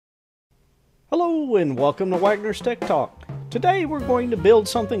Hello and welcome to Wagner's Tech Talk. Today we're going to build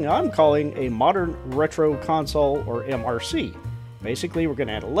something I'm calling a modern retro console, or MRC. Basically we're going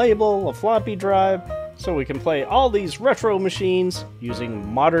to add a label, a floppy drive, so we can play all these retro machines using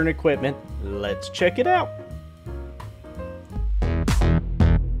modern equipment. Let's check it out.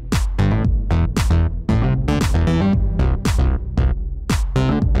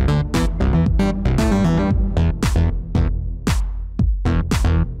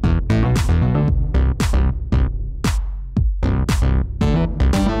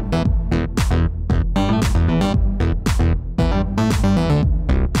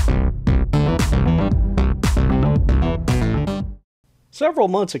 Several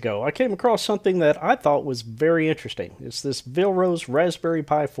months ago, I came across something that I thought was very interesting. It's this Vilros Raspberry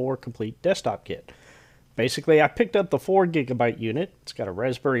Pi 4 complete desktop kit. Basically, I picked up the 4GB unit. It's got a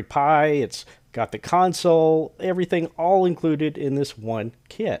Raspberry Pi, it's got the console, everything all included in this one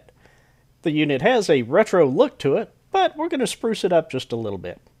kit. The unit has a retro look to it, but we're going to spruce it up just a little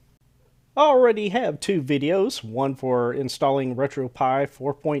bit. I already have two videos, one for installing RETROPIE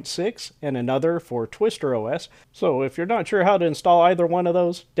 4.6 and another for Twister OS, so if you're not sure how to install either one of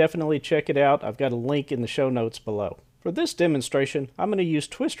those, definitely check it out. I've got a link in the show notes below. For this demonstration, I'm going to use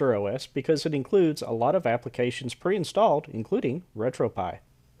Twister OS because it includes a lot of applications pre-installed, including RETROPIE.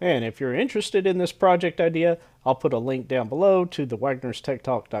 And if you're interested in this project idea, I'll put a link down below to the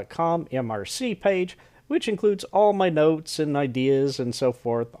WagnersTechTalk.com MRC page, which includes all my notes and ideas and so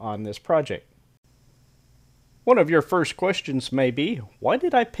forth on this project. One of your first questions may be, why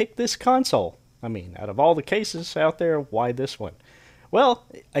did I pick this console? I mean, out of all the cases out there, why this one? Well,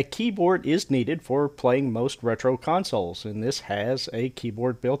 a keyboard is needed for playing most retro consoles, and this has a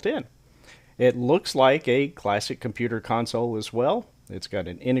keyboard built in. It looks like a classic computer console as well. It's got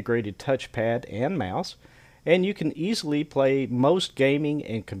an integrated touchpad and mouse, and you can easily play most gaming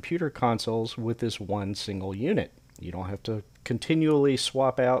and computer consoles with this one single unit. You don't have to continually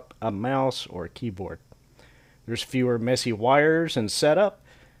swap out a mouse or a keyboard. There's fewer messy wires and setup,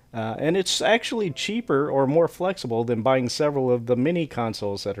 and it's actually cheaper or more flexible than buying several of the mini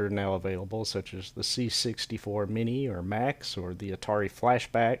consoles that are now available, such as the C64 Mini or Max or the Atari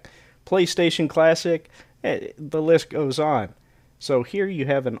Flashback, PlayStation Classic, the list goes on. So here you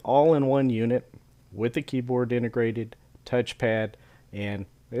have an all-in-one unit with the keyboard integrated, touchpad, and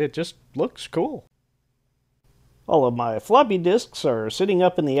it just looks cool. All of my floppy disks are sitting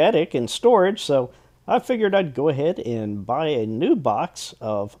up in the attic in storage, so I figured I'd go ahead and buy a new box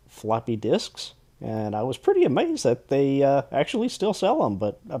of floppy disks, and I was pretty amazed that they actually still sell them,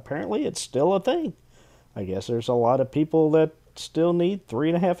 but apparently it's still a thing. I guess there's a lot of people that still need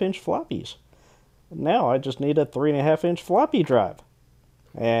 3.5-inch floppies. Now I just need a 3.5-inch floppy drive.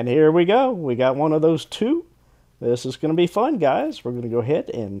 And here we go. We got one of those too. This is going to be fun, guys. We're going to go ahead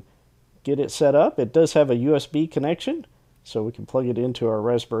and get it set up. It does have a USB connection, so we can plug it into our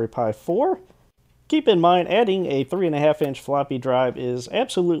Raspberry Pi 4. Keep in mind, adding a 3.5-inch floppy drive is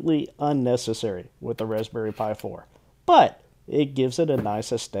absolutely unnecessary with the Raspberry Pi 4, but it gives it a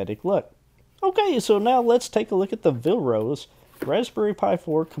nice aesthetic look. Okay, so now let's take a look at the Vilros Raspberry Pi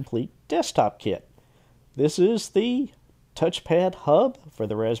 4 Complete Desktop Kit. This is the touchpad hub for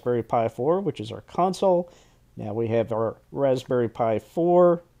the Raspberry Pi 4, which is our console. Now we have our Raspberry Pi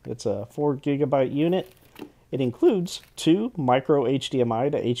 4. It's a 4GB unit. It includes two micro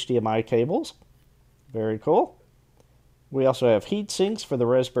HDMI to HDMI cables. Very cool. We also have heat sinks for the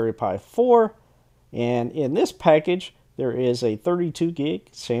Raspberry Pi 4. And in this package, there is a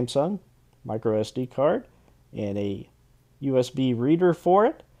 32GB Samsung micro SD card and a USB reader for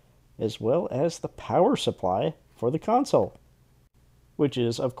it, as well as the power supply for the console, which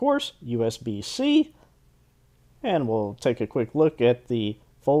is, of course, USB-C. And we'll take a quick look at the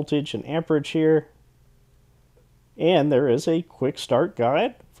voltage and amperage here. And there is a quick start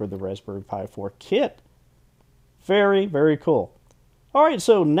guide for the Raspberry Pi 4 kit. Very, very cool. All right,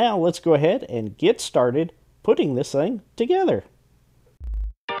 so now let's go ahead and get started putting this thing together.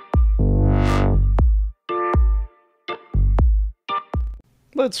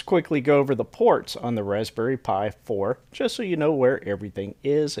 Let's quickly go over the ports on the Raspberry Pi 4, just so you know where everything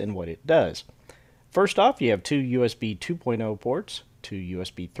is and what it does. First off, you have two USB 2.0 ports, two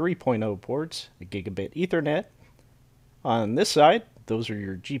USB 3.0 ports, a gigabit Ethernet. On this side, those are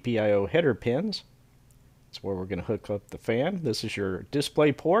your GPIO header pins. That's where we're going to hook up the fan. This is your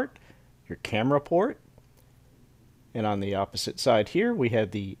display port, your camera port. And on the opposite side here, we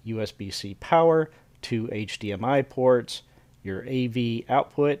have the USB-C power, two HDMI ports, your AV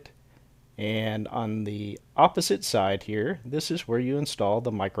output, and on the opposite side here, this is where you install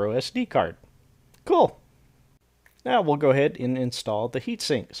the micro SD card. Cool. Now we'll go ahead and install the heat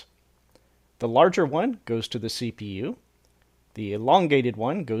sinks. The larger one goes to the CPU, the elongated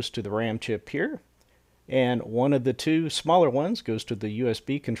one goes to the RAM chip here, and one of the two smaller ones goes to the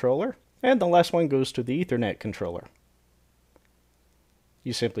USB controller, and the last one goes to the Ethernet controller.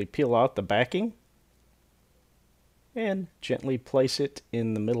 You simply peel out the backing and gently place it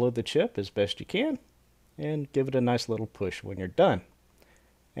in the middle of the chip as best you can, and give it a nice little push when you're done.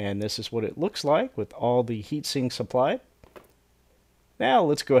 And this is what it looks like with all the heatsink supplied. Now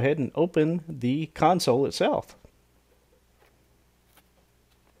let's go ahead and open the console itself.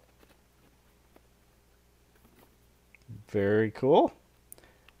 Very cool.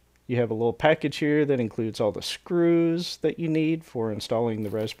 You have a little package here that includes all the screws that you need for installing the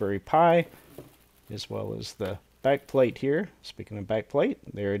Raspberry Pi, as well as the back plate here. Speaking of back plate,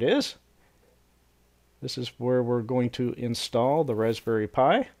 there it is. This is where we're going to install the Raspberry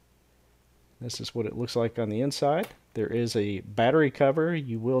Pi. This is what it looks like on the inside. There is a battery cover.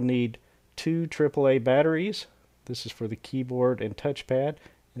 You will need 2 AAA batteries. This is for the keyboard and touchpad,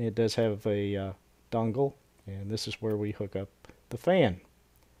 and it does have a dongle, and this is where we hook up the fan.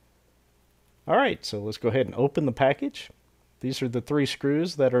 Alright, so let's go ahead and open the package. These are the 3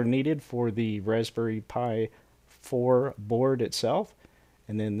 screws that are needed for the Raspberry Pi 4 board itself,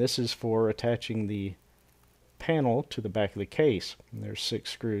 and then this is for attaching the panel to the back of the case. And there's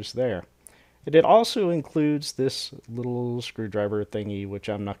 6 screws there. And it also includes this little screwdriver thingy, which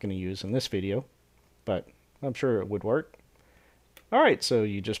I'm not going to use in this video, but I'm sure it would work. Alright, so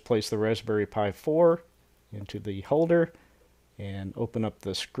you just place the Raspberry Pi 4 into the holder and open up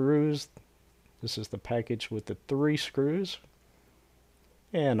the screws. This is the package with the 3 screws.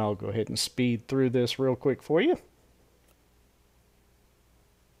 And I'll go ahead and speed through this real quick for you.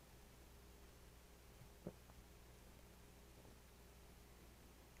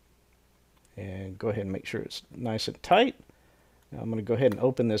 And go ahead and make sure it's nice and tight. Now I'm going to go ahead and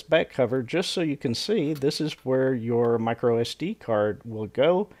open this back cover just so you can see this is where your micro SD card will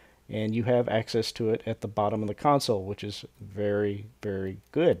go, and you have access to it at the bottom of the console, which is very, very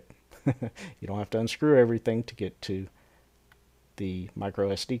good. You don't have to unscrew everything to get to the micro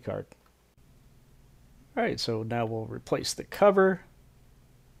SD card. Alright, so now we'll replace the cover.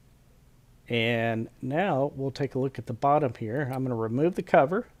 And now we'll take a look at the bottom here. I'm going to remove the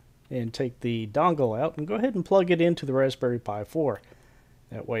cover and take the dongle out and go ahead and plug it into the Raspberry Pi 4.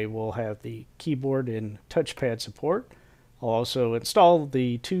 That way we'll have the keyboard and touchpad support. I'll also install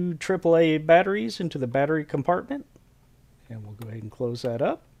the 2 AAA batteries into the battery compartment, and we'll go ahead and close that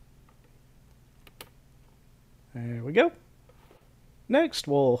up. There we go. Next,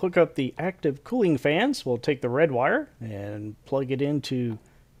 we'll hook up the active cooling fans. We'll take the red wire and plug it into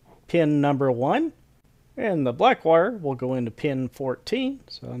pin number 1. And the black wire will go into pin 14.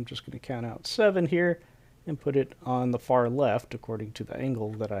 So I'm just going to count out 7 here and put it on the far left according to the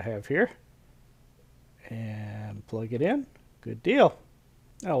angle that I have here. And plug it in. Good deal.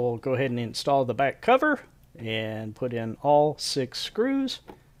 Now we'll go ahead and install the back cover and put in all 6 screws.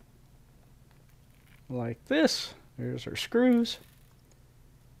 Like this. There's our screws.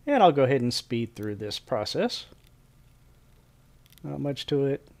 And I'll go ahead and speed through this process. Not much to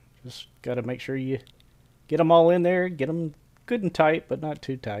it. Just got to make sure you get them all in there. Get them good and tight, but not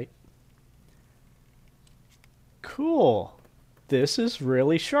too tight. Cool. This is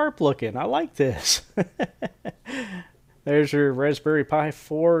really sharp looking. I like this. There's your Raspberry Pi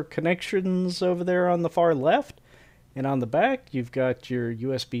 4 connections over there on the far left. And on the back, you've got your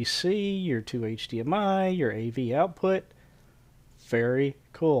USB-C, your 2 HDMI, your AV output. Very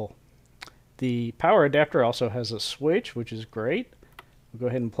cool. The power adapter also has a switch, which is great. We'll go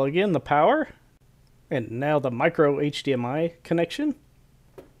ahead and plug in the power. And now the micro HDMI connection.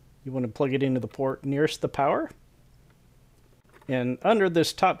 You want to plug it into the port nearest the power. And under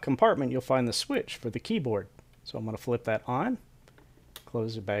this top compartment, you'll find the switch for the keyboard. So I'm going to flip that on,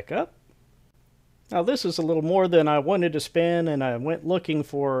 close it back up. Now this is a little more than I wanted to spend, and I went looking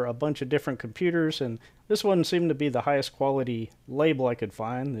for a bunch of different computers, and this one seemed to be the highest quality label I could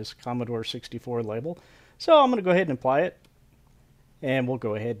find, this Commodore 64 label. So I'm going to go ahead and apply it, and we'll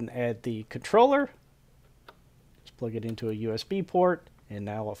go ahead and add the controller. Just plug it into a USB port, and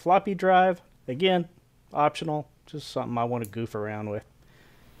now a floppy drive. Again, optional, just something I want to goof around with.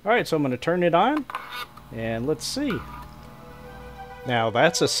 Alright, so I'm going to turn it on, and let's see. Now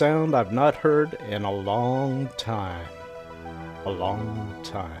that's a sound I've not heard in a long time. A long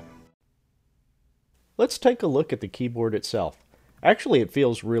time. Let's take a look at the keyboard itself. Actually, it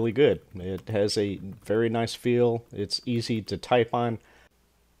feels really good. It has a very nice feel. It's easy to type on.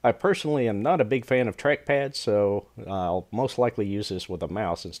 I personally am not a big fan of trackpads, so I'll most likely use this with a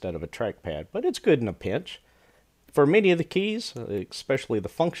mouse instead of a trackpad, but it's good in a pinch. For many of the keys, especially the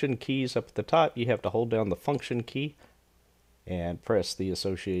function keys up at the top, you have to hold down the function key and press the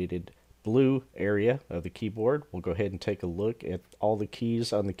associated blue area of the keyboard. We'll go ahead and take a look at all the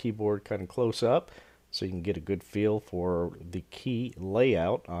keys on the keyboard kind of close up so you can get a good feel for the key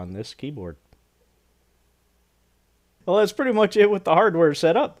layout on this keyboard. Well, that's pretty much it with the hardware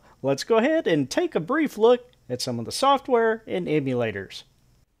setup. Let's go ahead and take a brief look at some of the software and emulators.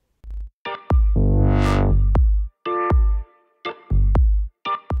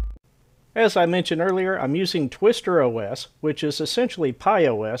 As I mentioned earlier, I'm using Twister OS, which is essentially Pi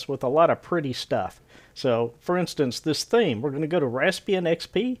OS with a lot of pretty stuff. So, for instance, this theme, we're going to go to Raspbian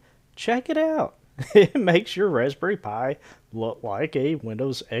XP. Check it out. It makes your Raspberry Pi look like a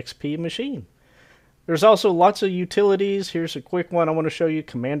Windows XP machine. There's also lots of utilities. Here's a quick one I want to show you,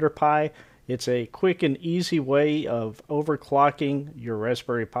 Commander Pi. It's a quick and easy way of overclocking your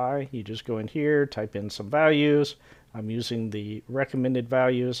Raspberry Pi. You just go in here, type in some values. I'm using the recommended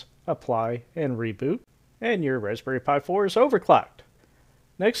values, apply, and reboot, and your Raspberry Pi 4 is overclocked.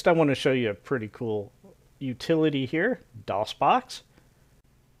 Next, I want to show you a pretty cool utility here, DOSBox.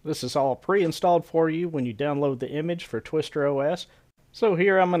 This is all pre-installed for you when you download the image for Twister OS. So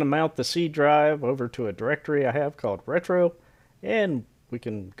here I'm going to mount the C drive over to a directory I have called Retro, and we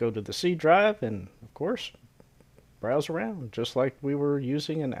can go to the C drive and, of course, browse around just like we were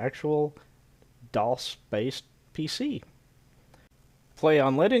using an actual DOS-based PC. Play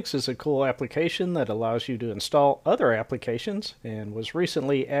on Linux is a cool application that allows you to install other applications and was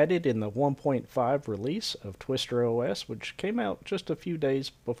recently added in the 1.5 release of Twister OS, which came out just a few days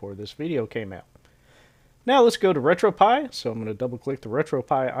before this video came out. Now let's go to RetroPie. So I'm going to double click the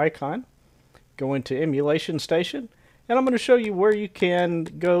RetroPie icon, go into Emulation Station, and I'm going to show you where you can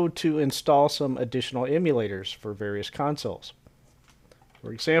go to install some additional emulators for various consoles.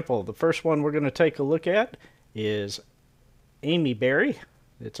 For example, the first one we're going to take a look at is AUZAI.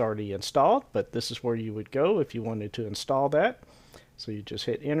 It's already installed, but this is where you would go if you wanted to install that. So you just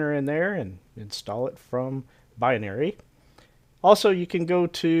hit enter in there and install it from binary. Also, you can go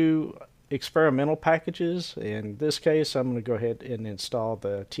to experimental packages. In this case, I'm going to go ahead and install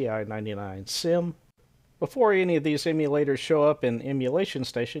the TI-99 Sim. Before any of these emulators show up in Emulation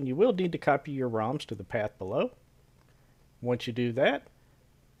Station, you will need to copy your ROMs to the path below. Once you do that,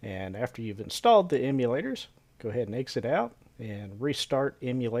 and after you've installed the emulators, go ahead and exit out and restart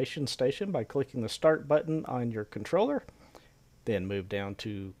Emulation Station by clicking the Start button on your controller. Then move down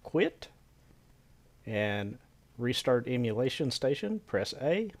to Quit and restart Emulation Station. Press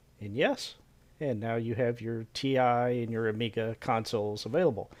A and yes. And now you have your TI and your Amiga consoles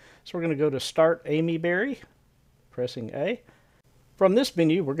available. So we're going to go to Start AUZAI, pressing A. From this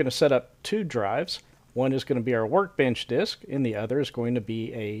menu, we're going to set up two drives. One is going to be our Workbench disk, and the other is going to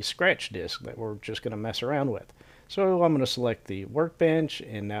be a scratch disk that we're just going to mess around with. So I'm going to select the Workbench,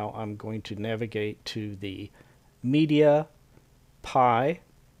 and now I'm going to navigate to the Media Pi,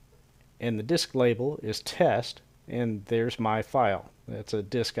 and the disk label is Test, and there's my file. That's a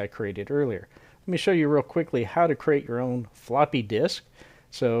disk I created earlier. Let me show you real quickly how to create your own floppy disk.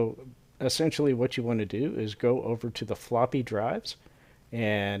 So essentially what you want to do is go over to the floppy drives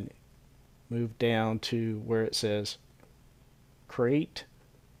and move down to where it says Create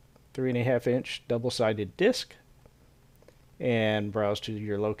 3.5-inch double-sided disk, and browse to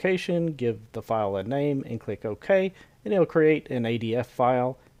your location, give the file a name, and click OK, and it'll create an ADF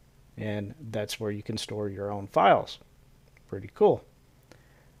file, and that's where you can store your own files. Pretty cool.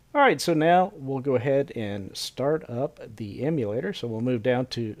 Alright, so now we'll go ahead and start up the emulator. So we'll move down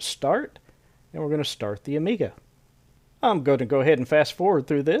to Start, and we're going to start the Amiga. I'm going to go ahead and fast forward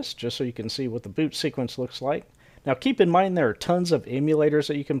through this just so you can see what the boot sequence looks like. Now keep in mind there are tons of emulators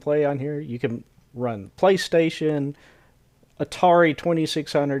that you can play on here. You can run PlayStation, Atari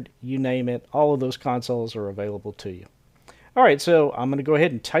 2600, you name it. All of those consoles are available to you. Alright, so I'm going to go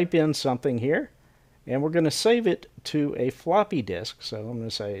ahead and type in something here, and we're going to save it to a floppy disk. So I'm going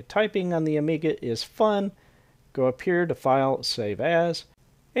to say typing on the Amiga is fun. Go up here to File, Save As,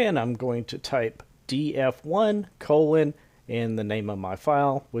 and I'm going to type df1 : and the name of my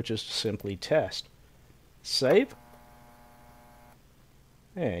file, which is simply test. Save.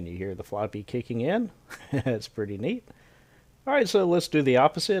 And you hear the floppy kicking in. That's pretty neat. Alright, so let's do the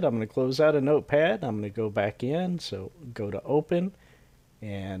opposite. I'm going to close out a notepad. I'm going to go back in. So go to Open,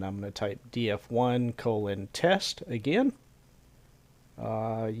 and I'm going to type df1 : test again.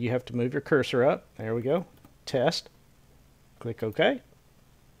 You have to move your cursor up. There we go. Test. Click OK.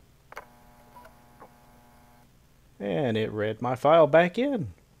 And it read my file back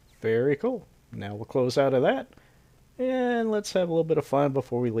in. Very cool. Now we'll close out of that. And let's have a little bit of fun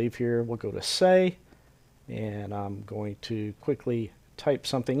before we leave here. We'll go to Say. And I'm going to quickly type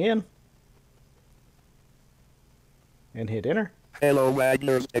something in and hit enter. Hello,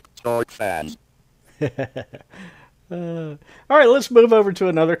 Wagner's TikTok fans. All right, let's move over to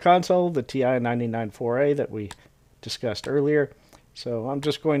another console, the TI-99/4A that we discussed earlier. So I'm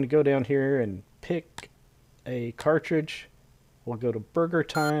just going to go down here and pick a cartridge. We'll go to Burger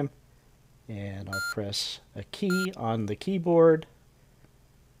Time, and I'll press a key on the keyboard.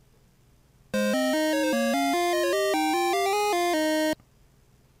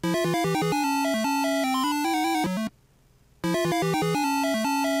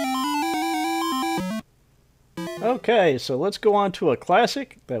 Okay, so let's go on to a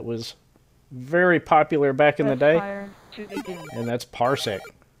classic that was very popular back in the day, and that's Parsec.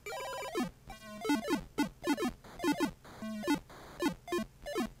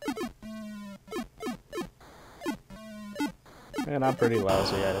 And I'm pretty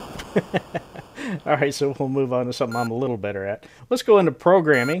lousy at it. Alright, so we'll move on to something I'm a little better at. Let's go into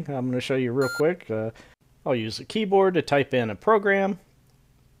programming. I'm going to show you real quick. I'll use the keyboard to type in a program.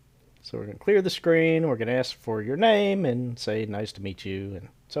 So we're going to clear the screen, we're going to ask for your name and say nice to meet you and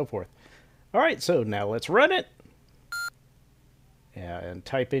so forth. Alright, so now let's run it. And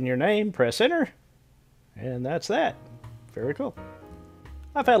type in your name, press enter, and that's that. Very cool.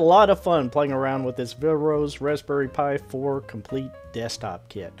 I've had a lot of fun playing around with this Vilros Raspberry Pi 4 complete desktop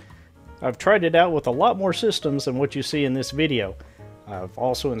kit. I've tried it out with a lot more systems than what you see in this video. I've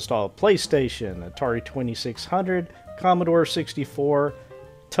also installed PlayStation, Atari 2600, Commodore 64,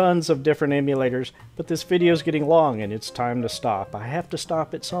 tons of different emulators, but this video is getting long and it's time to stop. I have to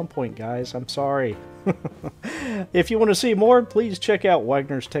stop at some point, guys. I'm sorry. If you want to see more, please check out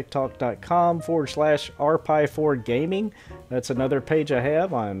wagnerstektalk.com/rpi4gaming. That's another page I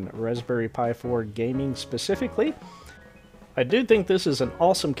have on Raspberry Pi 4 gaming specifically. I do think this is an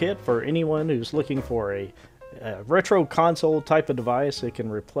awesome kit for anyone who's looking for a retro console type of device. It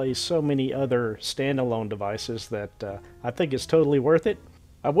can replace so many other standalone devices that I think it's totally worth it.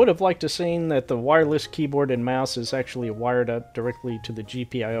 I would have liked to have seen that the wireless keyboard and mouse is actually wired up directly to the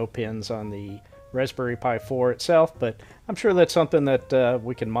GPIO pins on the Raspberry Pi 4 itself, but I'm sure that's something that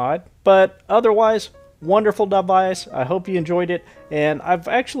we can mod. But otherwise, wonderful device. I hope you enjoyed it, and I've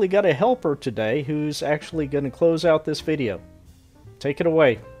actually got a helper today who's actually going to close out this video. Take it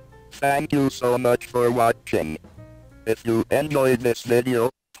away. Thank you so much for watching. If you enjoyed this video,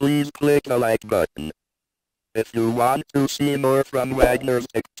 please click the like button. If you want to see more from Wagner's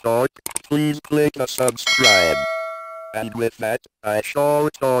TikTok, please click the subscribe. And with that, I shall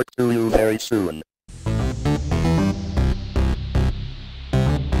talk to you very soon.